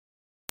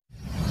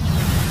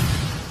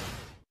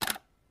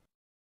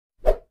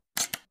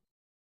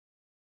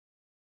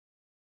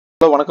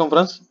வணக்கம்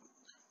ஃப்ரெண்ட்ஸ்,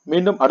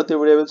 மீண்டும் அடுத்த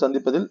வீடியோவில்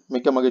சந்திப்பதில்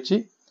மிக்க மகிழ்ச்சி.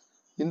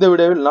 இந்த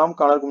வீடியோவில் நாம்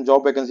காண இருக்கும்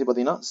ஜாப் வேகன்சி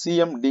பார்த்தீங்கன்னா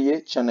CMDA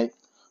சென்னை.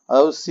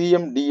 அதாவது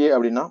CMDA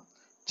அப்படின்னா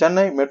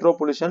சென்னை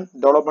மெட்ரோபாலிட்டன்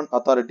டெவலப்மெண்ட்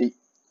அத்தாரிட்டி.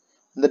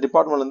 இந்த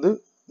டிபார்ட்மெண்ட்லேருந்து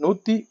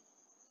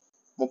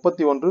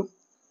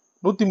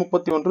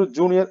 131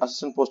 ஜூனியர்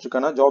அசிஸ்டன்ட்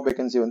போஸ்ட்டுக்கான ஜாப்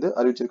வேகன்சி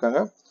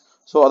அறிவிச்சிருக்காங்க.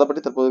 ஸோ அதை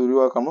பற்றி தற்போது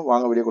விரிவாக்காமல்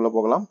வாங்க வீடியோக்குள்ளே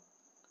போகலாம்.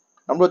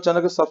 நம்மளோட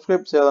சேனலுக்கு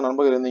சப்ஸ்கிரைப் செய்யாத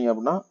நண்பர்கள் இருந்தீங்க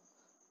அப்படின்னா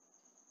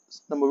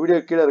நம்ம வீடியோ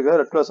கீழே இருக்கிற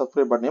ரெட் கலர்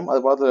சப்ஸ்கிரைப் பட்டனையும் அது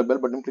பார்த்து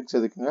பெல் பட்டனையும் கிளிக்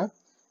செய்துக்குங்க.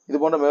 இது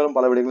போன்ற மேலும்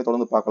பல வீடியோக்களை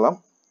தொடர்ந்து பார்க்கலாம்.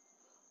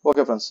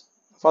 ஓகே ஃப்ரெண்ட்ஸ்,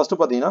 ஃபர்ஸ்ட்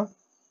பார்த்தீங்கன்னா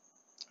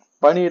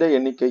பணியிட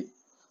எண்ணிக்கை,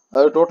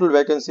 அதாவது டோட்டல்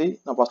வேகன்சி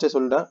நான் ஃபர்ஸ்டே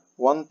சொல்லிட்டேன்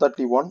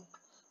 131.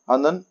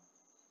 அண்ட் தென்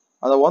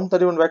அந்த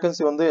 131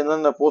 வேகன்சி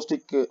என்னென்ன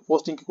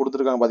போஸ்டிங்க்கு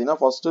கொடுத்துருக்காங்க பார்த்தீங்கன்னா,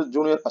 first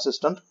junior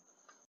assistant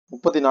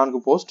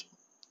 34 post.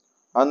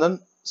 And then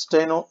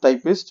steno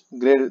typist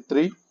great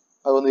 3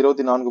 அது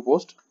 24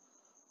 போஸ்ட்.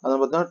 அது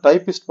பார்த்தீங்கன்னா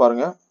டைபிஸ்ட்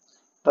பாருங்க,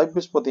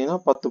 டைபிஸ்ட் பார்த்தீங்கன்னா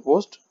 10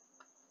 post.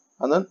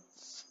 And then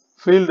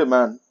field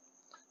man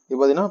இது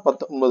பார்த்தீங்கன்னா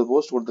 19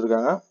 போஸ்ட்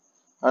கொடுத்துருக்காங்க.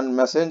 அண்ட்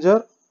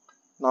மெசேஞ்சர்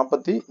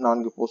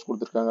 44 போஸ்ட்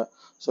கொடுத்துருக்காங்க.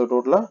 ஸோ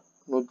டோட்டலாக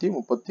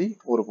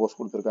 131 போஸ்ட்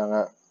கொடுத்துருக்காங்க.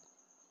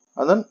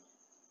 அண்ட் தென்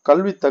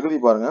கல்வி தகுதி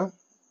பாருங்க,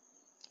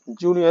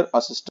 ஜூனியர்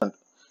அசிஸ்டன்ட்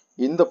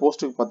இந்த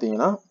போஸ்ட்டுக்கு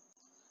பார்த்தீங்கன்னா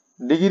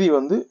டிகிரி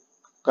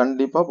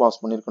கண்டிப்பாக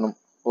பாஸ் பண்ணியிருக்கணும்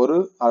ஒரு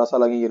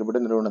அரசால்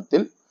அங்கீகரிக்கப்பட்ட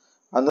நிறுவனத்தில்.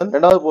 அண்ட் தென்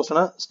ரெண்டாவது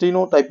போஸ்ட்னா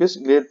ஸ்டீனோ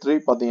டைபிஸ்ட் கிரேட்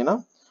 3 பார்த்தீங்கன்னா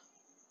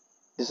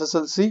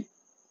SSLC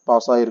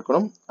pass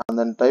ஆகிருக்கணும். And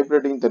then type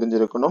writing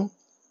தெரிஞ்சிருக்கணும்.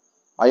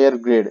 Higher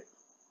great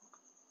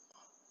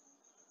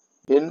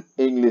in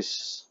English.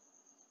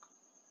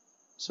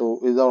 So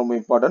இதுதான் ரொம்ப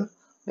இம்பார்ட்டன்ட்.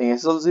 நீங்கள்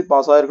SSLC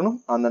pass ஆகிருக்கணும்.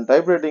 And then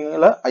type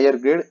ரைட்டிங்கில் higher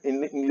great இன்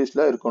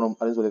இங்கிலீஷில் இருக்கணும்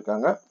அப்படின்னு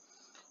சொல்லியிருக்காங்க.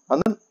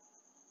 And then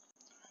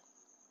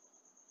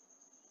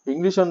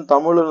English and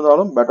Tamil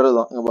இருந்தாலும் பெட்டர்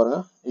தான். இங்கே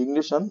பாருங்கள்,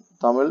 இங்கிலீஷ் அண்ட்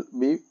தமிழ்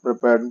பி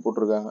ப்ரிப்பேர்டுன்னு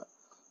போட்டிருக்காங்க.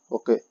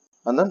 Okay.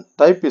 And then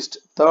typist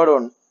third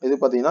one இது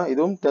பார்த்தீங்கன்னா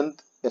இதுவும் 10th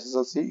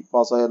SSLC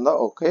pass ஆகிருந்தா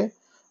okay.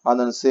 And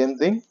then same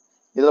thing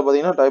இதில்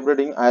பார்த்தீங்கன்னா type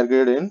writing higher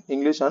great in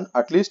English and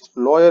at least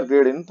lower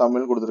great இன்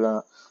தமிழ்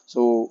கொடுத்துருக்காங்க. ஸோ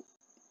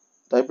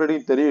டைப்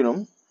ரைட்டிங்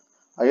தெரியணும்,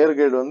 ஹையர்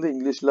கிரேட்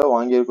இங்கிலீஷில்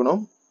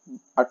வாங்கியிருக்கணும்,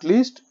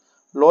 at least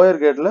lower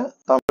கிரேடில்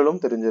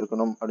தமிழும்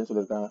தெரிஞ்சிருக்கணும் அப்படின்னு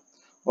சொல்லியிருக்காங்க.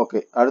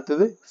 ஓகே.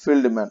 அடுத்தது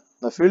ஃபீல்டு மேன்.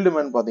 இந்த ஃபீல்டு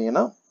மேன்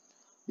பார்த்தீங்கன்னா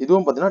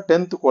இதுவும் பார்த்தீங்கன்னா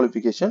 10th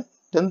குவாலிஃபிகேஷன்,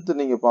 10th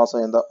நீங்கள் pass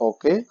ஆகியிருந்தா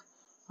okay.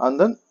 And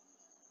then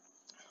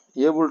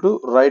able to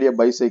right a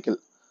bicycle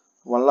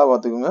நல்லா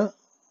பார்த்துக்கோங்க,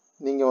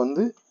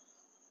 நீங்கள்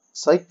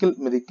சைக்கிள்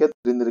மிதிக்க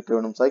தெரிந்திருக்க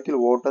வேண்டும், சைக்கிள்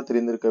ஓட்ட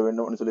தெரிந்திருக்க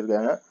வேண்டும் அப்படின்னு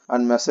சொல்லியிருக்காங்க.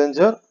 And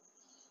messenger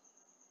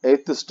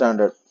 8th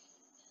standard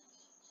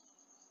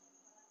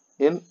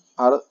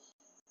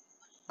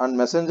and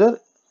messenger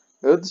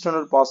 8th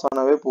standard pass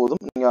ஆனவே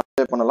போதும், நீங்கள்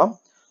அப்ளை பண்ணலாம்.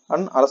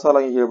 அண்ட் அரசால்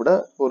அங்கீகரிக்கப்பட்ட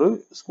ஒரு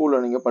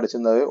ஸ்கூலில் நீங்கள்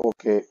படிச்சிருந்தாவே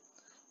ஓகே.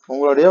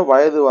 உங்களுடைய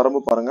வயது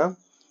வரம்பு பாருங்க,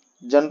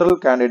 ஜென்ரல்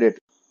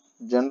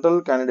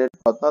கேண்டிடேட்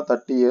பார்த்தா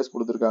 30 இயர்ஸ்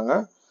கொடுத்துருக்காங்க.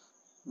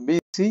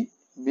 பிசி,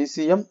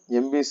 பிசிஎம்,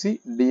 எம்பிசி,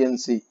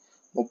 டிஎன்சி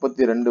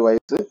 32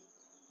 வயசு.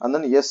 And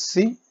then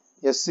SC,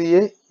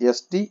 SCA,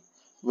 ST,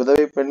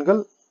 விதவை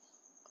பெண்கள்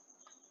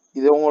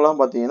இதுவங்களாம்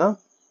பார்த்தீங்கன்னா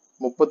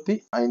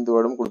 35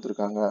 வருடம்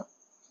கொடுத்துருக்காங்க.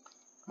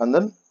 அண்ட்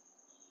தென்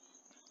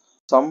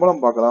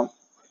சம்பளம் பார்க்கலாம்.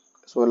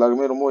 ஸோ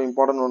எல்லாருக்குமே ரொம்ப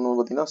இம்பார்ட்டன்ட் ஒன்று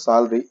பார்த்தீங்கன்னா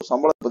சேலரி,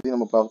 சம்பளத்தை பற்றி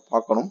நம்ம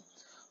பார்க்கணும்.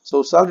 ஸோ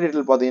சேலரி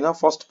டீட்டெயில் பார்த்தீங்கன்னா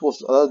ஃபர்ஸ்ட்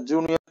போஸ்ட் அதாவது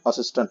ஜூனியர்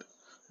அசிஸ்டன்ட்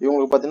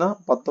இவங்களுக்கு பார்த்தீங்கன்னா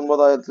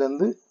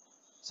 19,500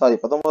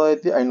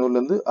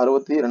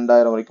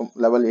 62,000 வரைக்கும்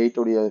லெவல் 8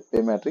 உடைய பே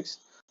மேட்ரிக்ஸ்.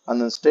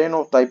 அந்த ஸ்டெனோ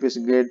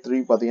டைபிஸ்ட் கிரேட் 3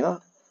 பார்த்தீங்கன்னா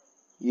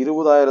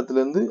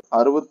 20,000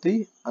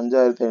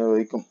 65,500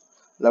 வரைக்கும்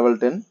லெவல்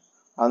 10.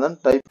 அண்ட் தென்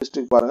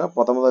டைபிஸ்ட்டுக்கு பாருங்க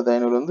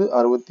 19,500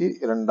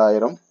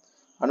 62,000.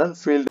 And then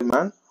field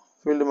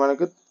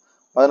மேனுக்கு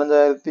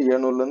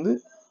 15,700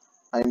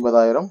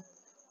 50,000.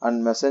 And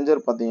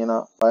messenger பார்த்தீங்கன்னா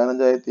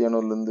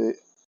 15,700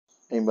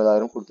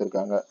 50,000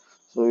 கொடுத்துருக்காங்க.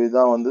 ஸோ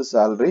இதுதான்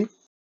சேலரி.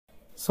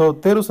 ஸோ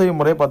தேர்வு செய்யும்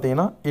முறை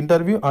பார்த்தீங்கன்னா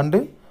இன்டர்வியூ அண்டு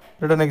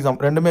ரிட்டன் எக்ஸாம்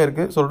ரெண்டுமே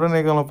இருக்குது. ஸோ ரிட்டன்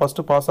எக்ஸாமில்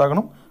ஃபஸ்ட்டு பாஸ்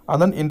ஆகணும்,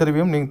 அதன்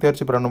இன்டர்வியூவும் நீங்கள்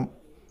தேர்ச்சி பெறணும்.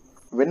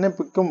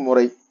 விண்ணப்பிக்கும்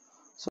முறை,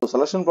 ஸோ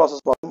செலெக்ஷன்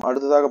ப்ராசஸ் பார்த்தோம்.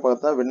 அடுத்ததாக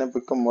பார்த்தா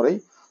விண்ணப்பிக்கும் முறை.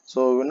 ஸோ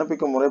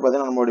விண்ணப்பிக்கும் முறை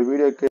பார்த்தீங்கன்னா நம்மளுடைய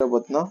வீடியோ கீழே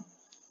பார்த்தீங்கன்னா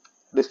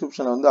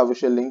டிஸ்கிரிப்ஷனில்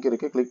அஃபிஷியல் லிங்க்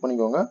இருக்குது, கிளிக்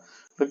பண்ணிக்கோங்க.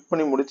 கிளிக்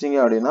பண்ணி முடிச்சிங்க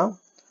அப்படின்னா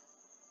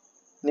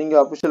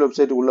நீங்கள் அஃபிஷியல்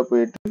வெப்சைட்டு உள்ளே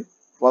போயிட்டு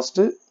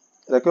ஃபஸ்ட்டு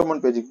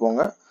ரெக்யர்மெண்ட் பேஜுக்கு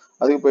போங்க.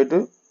 அதுக்கு போயிட்டு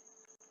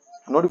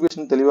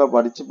நோட்டிஃபிகேஷன் தெளிவாக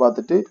படித்து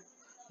பார்த்துட்டு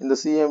இந்த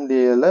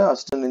CMDAல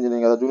அசிஸ்டன்ட்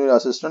இன்ஜினியரிங் அதாவது junior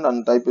assistant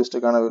and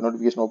டைபிஸ்ட்டுக்கான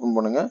notification open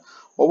பண்ணுங்கள்.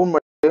 ஓப்பன்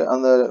பண்ணிட்டு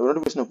அந்த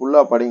நோட்டிஃபிகேஷனை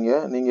ஃபுல்லாக படிங்க.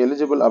 நீங்கள்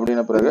எலிஜிபிள்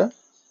அப்படின்ன பிறகு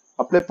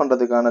அப்ளை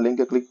பண்ணுறதுக்கான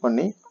லிங்கை கிளிக்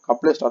பண்ணி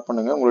அப்ளை ஸ்டார்ட்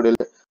பண்ணுங்கள். உங்களுடைய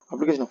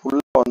அப்ளிகேஷனை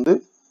ஃபுல்லாக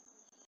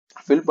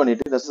ஃபில்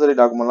பண்ணிவிட்டு நெசசரி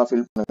டாக்குமெண்ட்லாம்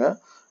ஃபில் பண்ணுங்கள்.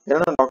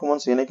 என்னென்ன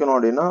டாக்குமெண்ட்ஸ் இணைக்கணும்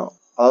அப்படின்னா,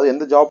 அதாவது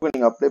எந்த ஜாப்புக்கு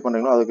நீங்கள் அப்ளை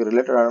பண்ணுறீங்களோ அதுக்கு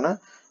ரிலேட்டடான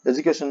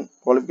எஜுகேஷன்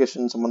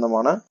குவாலிஃபிகேஷன்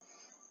சம்மந்தமான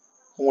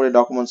உங்களுடைய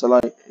டாக்குமெண்ட்ஸ்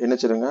எல்லாம்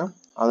இணைச்சிருங்க.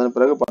 அதன்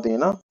பிறகு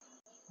பார்த்தீங்கன்னா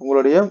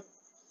உங்களுடைய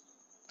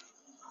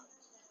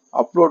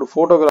அப்லோட்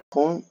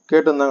ஃபோட்டோகிராஃபும்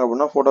கேட்டிருந்தாங்க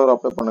அப்படின்னா ஃபோட்டோகிராஃப்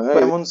அப்ளை பண்ணுங்கள்.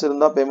 பேமெண்ட்ஸ்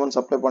இருந்தால் பேமெண்ட்ஸ்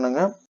அப்ளை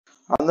பண்ணுங்கள்.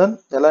 and then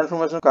எல்லா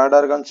இன்ஃபர்மேஷனும் கரெக்டாக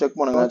இருக்கான்னு செக்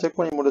பண்ணுங்க. செக்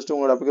பண்ணி முடிச்சுட்டு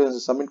உங்களோட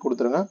அப்ளிகேஷன் சப்மிட்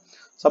கொடுத்துருங்க.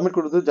 சப்மிட்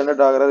கொடுத்து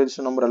ஜென்ரேட் ஆகிற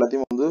ரெஜிஸ்டர் நம்பர்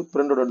எல்லாத்தையும் வந்து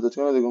பிரிண்ட் அவுட் எடுத்து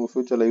வச்சுக்கோங்க. இது உங்கள்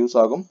ஃபியூச்சரில் யூஸ்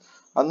ஆகும்.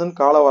 and then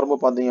கால வரம்பு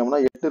பார்த்தீங்க அப்படின்னா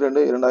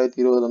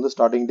 8/2/2020 வந்து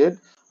ஸ்டார்டிங் டேட்,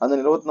 and then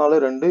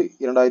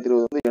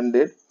 24/2/2020 வந்து எண்ட்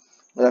டேட்.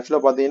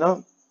 ஆக்சுவலாக பார்த்தீங்கன்னா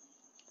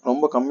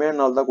ரொம்ப கம்மியான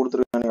நாள் தான்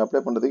கொடுத்துருக்காங்க. நீங்கள்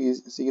அப்ளை பண்ணுறதுக்கு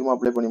சீக்கிரமாக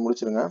அப்ளை பண்ணி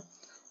முடிச்சிருங்க.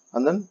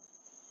 and then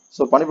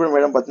ஸோ பணிபுரியும்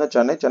இடம் பார்த்தீங்கன்னா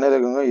சென்னையில்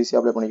இருக்கவங்க ஈஸியாக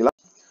அப்ளை பண்ணிக்கலாம்.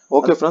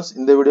 ஓகே ஃப்ரெண்ட்ஸ்,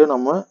 இந்த வீடியோ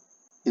நம்ம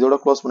இதோட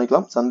க்ளோஸ்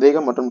பண்ணிக்கலாம்.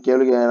 சந்தேகம் மற்றும்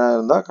கேள்வி ஏன்னா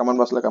இருந்தால் கமெண்ட்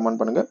பாக்ஸில் கமெண்ட்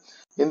பண்ணுங்கள்.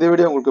 இந்த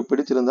வீடியோ உங்களுக்கு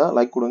பிடிச்சிருந்தா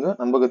லைக் கொடுங்க,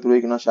 நண்பர்கள்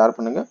வைக்கணும், ஷேர்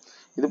பண்ணுங்கள்.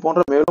 இது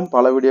போன்ற மேலும்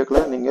பல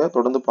வீடியோக்களை நீங்கள்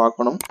தொடர்ந்து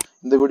பார்க்கணும்.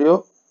 இந்த வீடியோ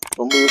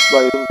ரொம்ப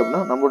யூஸ்ஃபுல்லாக இருந்து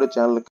அப்படின்னா நம்மளுடைய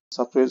சேனலுக்கு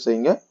சப்ஸ்கிரைப்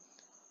செய்யுங்க.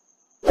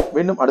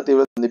 மீண்டும் அடுத்த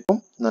வீடியோ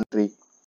சந்திப்போம். நன்றி.